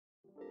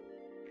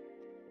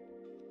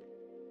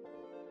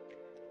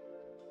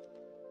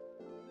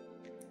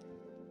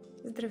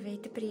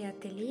Здравейте,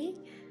 приятели!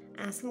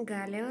 Аз съм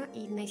Галя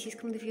и днес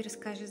искам да ви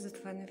разкажа за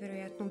това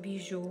невероятно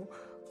бижу,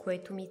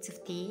 което ми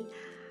цъфти.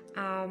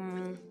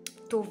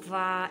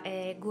 Това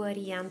е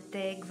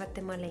Guarianthe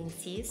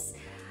Guatemalensis.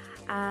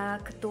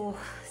 Като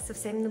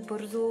съвсем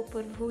набързо,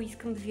 първо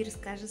искам да ви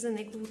разкажа за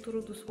неговото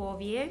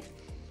родословие.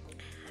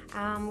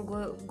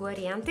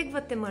 Guarianthe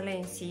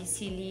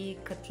Guatemalensis или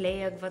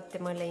Cattleya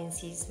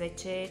Guatemalensis,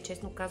 вече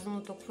честно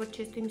казано толкова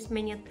често им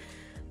сменят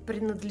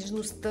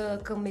принадлежността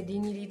към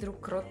един или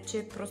друг род,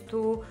 че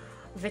просто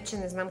вече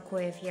не знам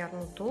кое е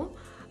вярното.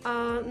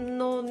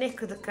 Но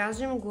нека да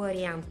кажем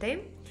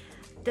Guarianthe.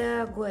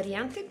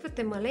 Guarianthe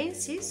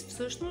Guatemalensis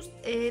всъщност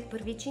е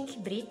първичен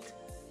хибрид,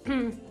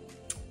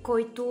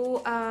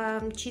 който,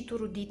 чието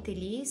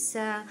родители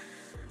са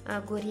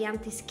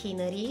Guarianthe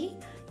Skinneri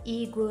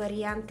и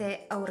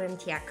Guarianthe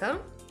aurantiaca.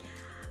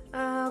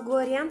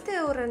 Guarianthe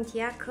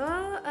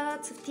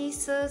aurantiaca цъфти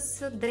с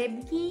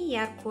дребни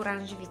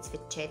ярко-оранжеви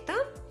цветчета,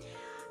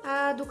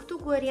 докато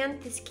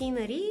Guarianthe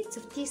Skinneri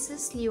цъфти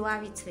с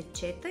лилави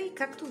цветчета и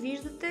както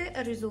виждате,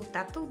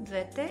 резултата от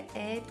двете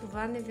е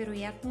това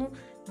невероятно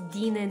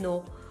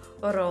динено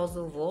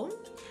розово.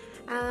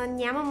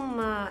 Нямам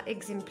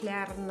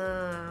екземпляр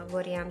на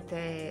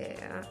Guarianthe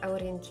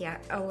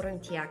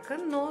aurantiaca,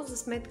 но за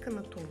сметка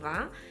на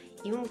това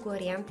имам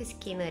Guarianthe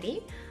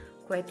Skinneri,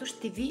 което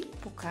ще ви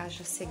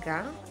покажа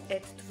сега.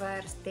 Ето това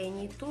е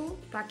растението,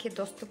 пак е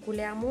доста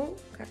голямо,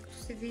 както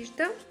се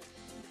вижда.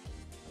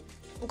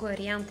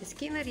 Guarianthe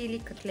Skinneri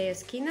или Cattleya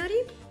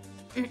Skinneri,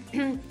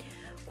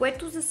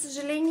 което за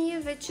съжаление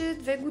вече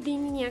 2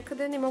 години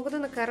някъде не мога да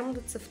накарам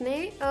да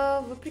цъфне,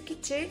 въпреки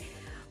че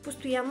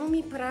постоянно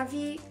ми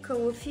прави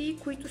калъфи,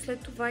 които след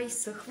това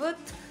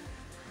изсъхват.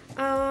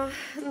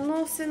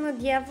 Но се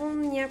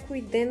надявам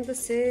някой ден да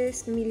се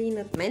смили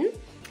над мен.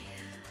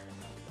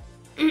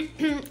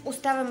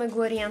 Оставяме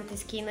Guarianthe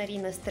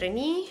Skinneri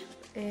настрани,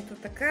 ето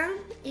така,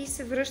 и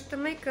се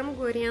връщаме към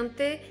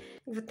Guarianthe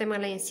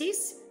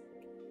Guatemalensis.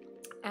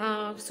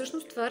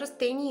 Всъщност това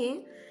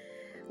растение,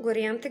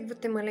 Guarianthe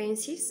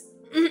Guatemalensis,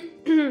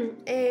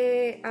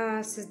 е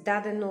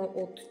създадено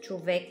от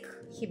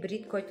човек,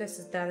 хибрид, който е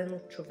създаден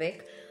от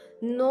човек,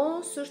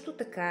 но също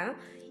така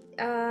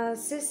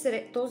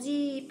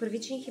този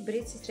първичен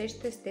хибрид се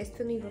среща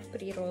естествено и в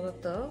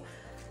природата,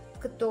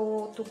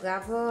 като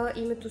тогава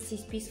името се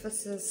изписва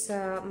с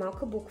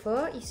малка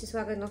буква и се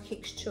слага едно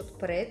хиксче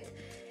отпред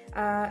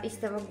и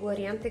става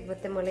Guarianthe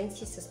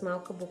Guatemalensis с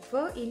малка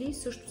буква, или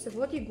също се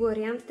води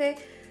Guarianthe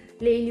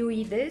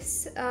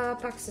Leiloides,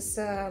 пак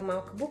с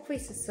малка буква и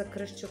с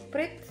кръстче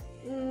отпред.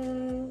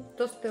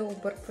 Доста е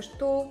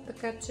объркващо,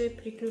 така че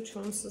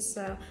приключвам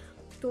с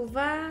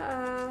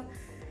това.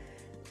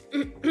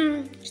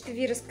 Ще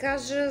ви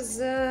разкажа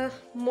за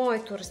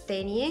моето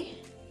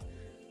растение.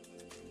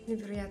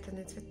 Невероятен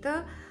е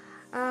цвета,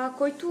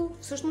 който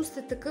всъщност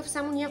е такъв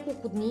само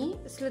няколко дни,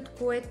 след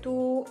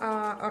което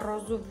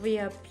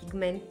розовия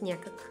пигмент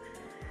някак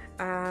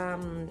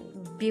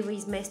бива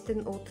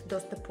изместен от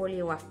доста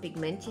по-лилав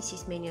пигмент и си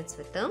сменя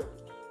цвета.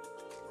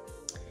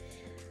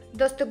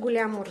 Доста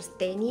голямо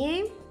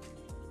растение,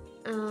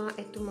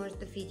 ето може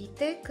да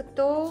видите,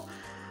 като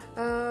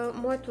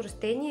моето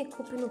растение е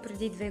купено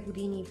преди 2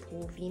 години и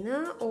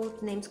половина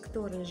от немската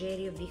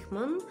оранжерия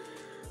Вихман.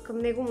 Към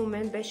него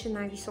момент беше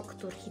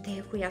най-високата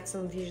орхидея, която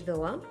съм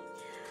виждала.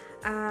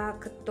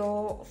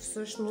 Като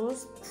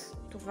всъщност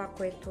това,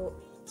 което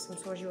съм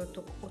сложила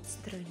тук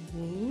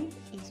отстрани,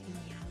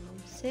 извинявам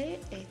се,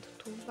 ето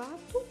това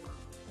тук.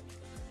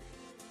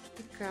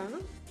 Така.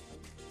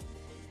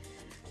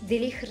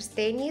 Делих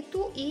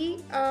растението и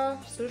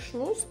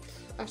всъщност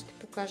аз ще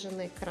покажа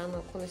на екрана,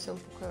 ако не съм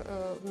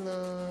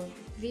на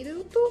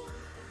видеото,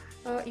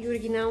 и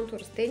оригиналното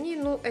растение,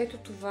 но ето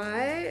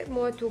това е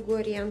моето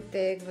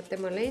Guarianthe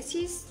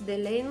Guatemalensis,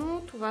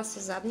 делено. Това са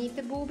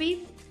задните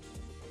булби.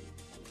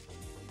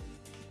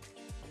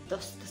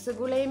 Доста са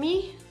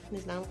големи. Не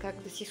знам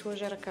как да си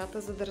сложа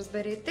ръката, за да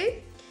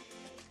разберете.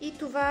 И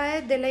това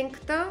е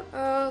деленката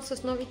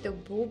с новите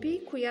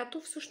булби,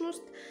 която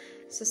всъщност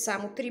са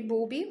само 3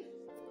 булби.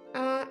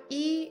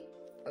 И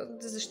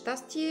за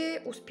щастие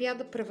успя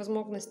да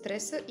превъзмогне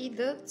стреса и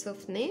да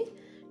цъфне.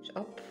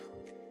 Оп!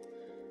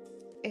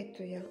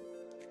 Ето я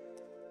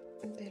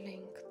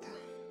деленката.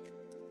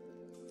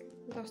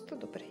 Доста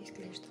добре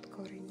изглеждат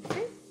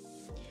корените.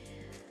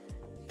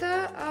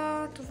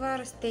 Това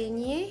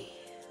растение,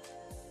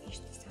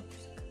 вижте само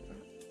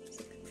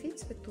за какви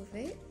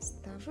цветове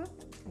става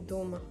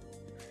дума.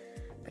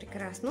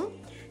 Прекрасно.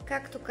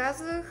 Както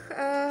казах,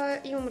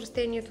 имам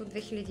растението от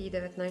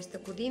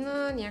 2019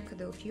 година,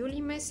 някъде от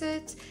юли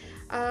месец.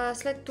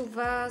 След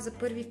това за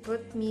първи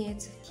път ми е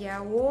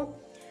цъфтяло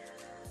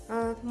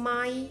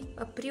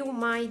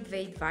април-май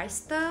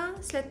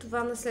 2020. След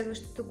това на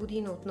следващата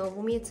година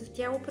отново ми е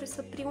цъфтяло през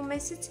април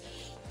месец.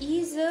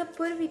 И за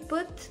първи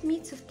път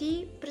ми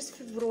цъфти през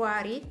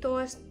февруари,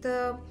 т.е.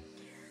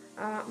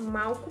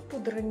 малко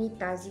подрани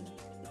тази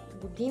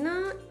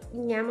година.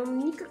 Нямам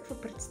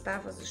никаква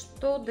представа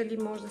защо, дали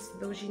може да се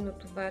дължи на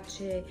това,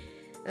 че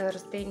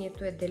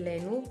растението е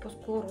делено.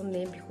 По-скоро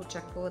не бих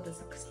очаквала да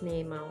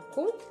закъснее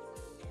малко.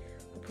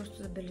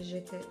 Просто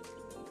забележете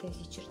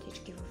тези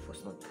чертички в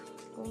устната.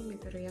 О,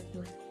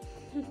 невероятно е.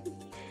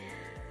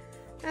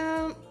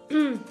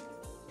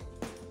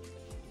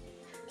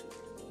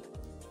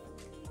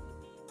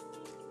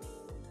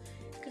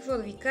 Какво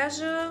да ви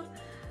кажа?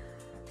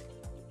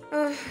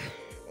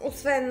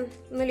 Освен,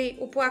 нали,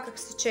 оплаках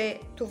се, че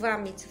това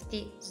ми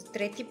цъфти за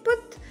трети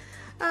път,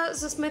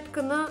 за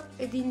сметка на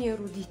единия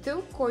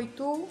родител,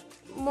 който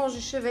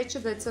можеше вече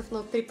да е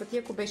цъфнал 3 пъти,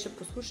 ако беше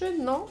послушен,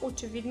 но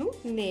очевидно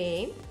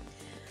не е.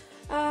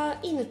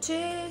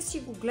 Иначе си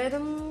го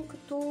гледам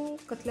като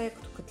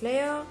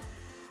Cattleya.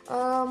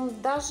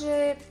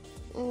 Даже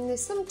не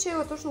съм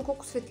чела точно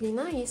колко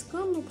светлина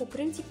искам, но по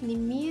принцип не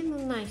ми е на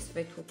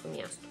най-светлото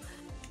място.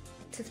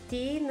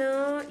 Цъфти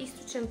на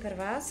източен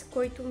перваз,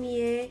 който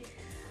ми е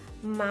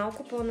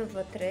малко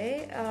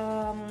по-навътре,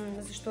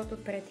 защото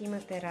отпред има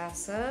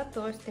тераса,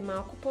 т.е. е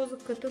малко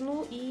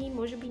по-закътано и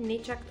може би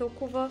не чак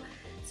толкова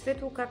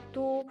светло,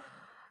 както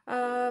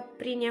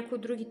при някои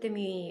от другите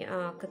ми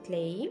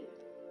Cattleyi.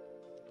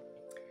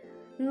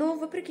 Но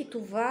въпреки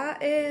това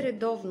е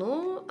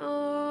редовно.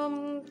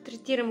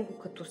 Третирам го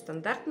като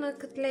стандартна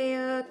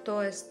Cattleya,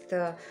 т.е.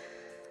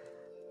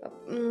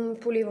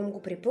 поливам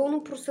го при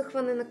пълно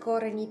просъхване на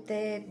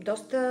корените.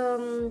 Доста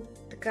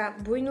така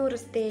буйно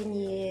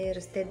растение,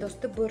 расте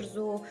доста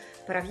бързо,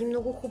 прави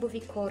много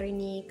хубави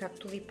корени,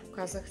 както ви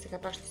показах. Сега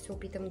пак ще се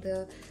опитам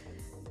да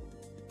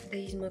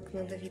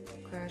измъкна, да ви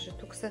покажа.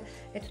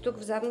 Ето тук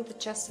в задната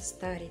част са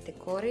старите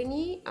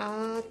корени,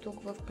 а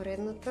тук в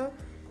предната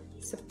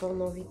са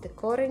по-новите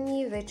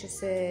корени. Вече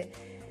се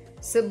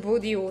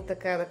събудило,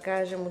 така да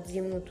кажем, от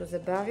зимното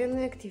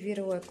забавяне,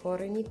 активирало е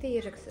корените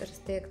и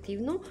расте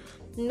активно,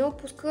 но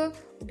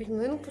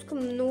обикновено пуска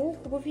много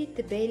хубави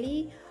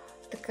дебели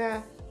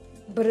така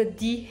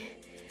бради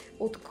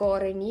от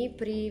корени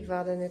при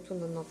ваденето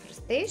на нов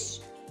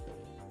растеж.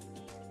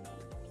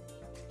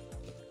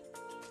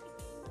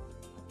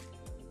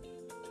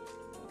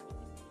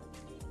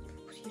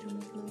 Фокусирам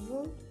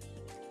отново.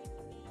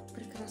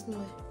 Прекрасно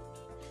е.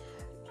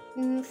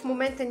 В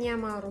момента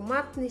няма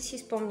аромат, не си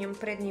спомням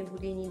предни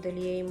години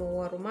дали е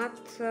имало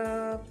аромат,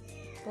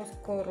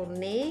 по-скоро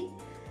не.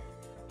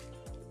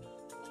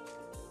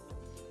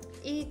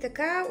 И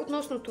така,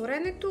 относно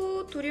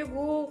торенето, туря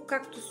го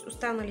както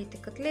останалите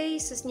Cattleyi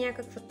с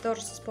някаква тор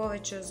с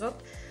повече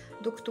азот,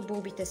 докато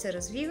булбите се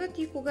развиват,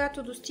 и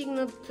когато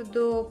достигнат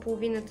до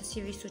половината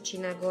си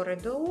височина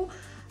горе-долу,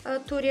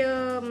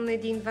 туря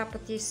 1-2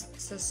 пъти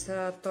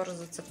с тор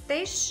за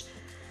цъфтеж.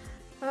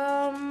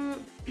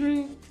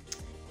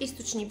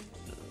 Източен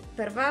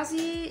перваз,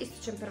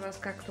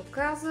 както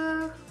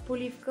казах,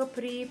 поливка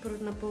при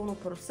напълно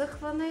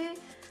просъхване,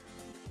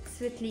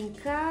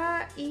 светлинка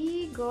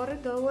и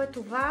горе-долу е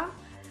това.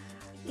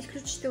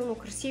 Изключително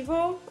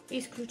красиво,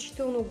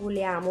 изключително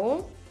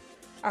голямо.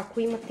 Ако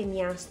имате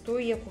място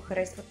и ако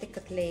харесвате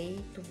Cattleyi,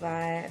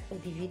 това е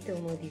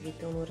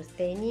удивително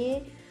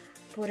растение.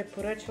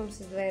 Препоръчвам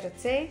с 2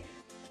 ръце.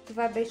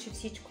 Това беше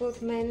всичко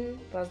от мен.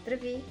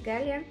 Поздрави,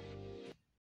 Галя!